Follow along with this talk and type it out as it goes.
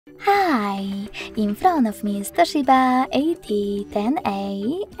Hi! In front of me is TOSHIBA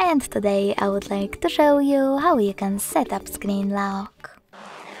AT10A, and today I would like to show you how you can set up screen lock.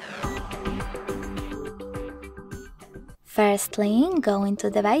 Firstly, go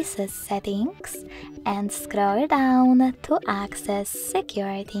into Devices Settings and scroll down to access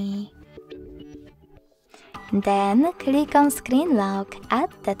Security. Then click on Screen Lock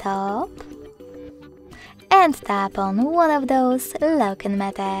at the top and tap on one of those login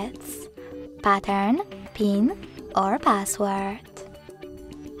methods: pattern, PIN or password.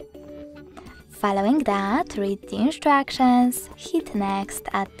 Following that, read the instructions, hit Next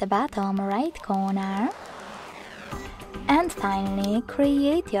at the bottom right corner, and finally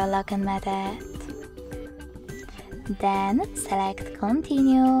create your login method. Then select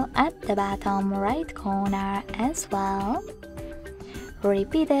Continue at the bottom right corner as well.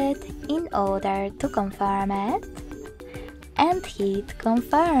 Repeat it in order to confirm it, and hit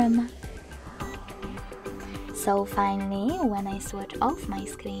Confirm. So finally, when I switch off my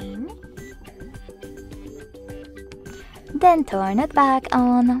screen, then turn it back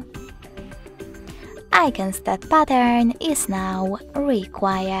on, icons that pattern is now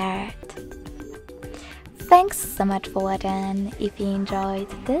required. Thanks so much for watching. If you enjoyed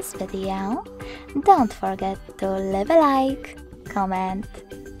this video, don't forget to leave a like, comment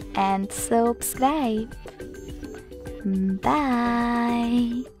and subscribe.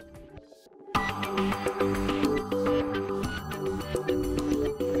 Bye!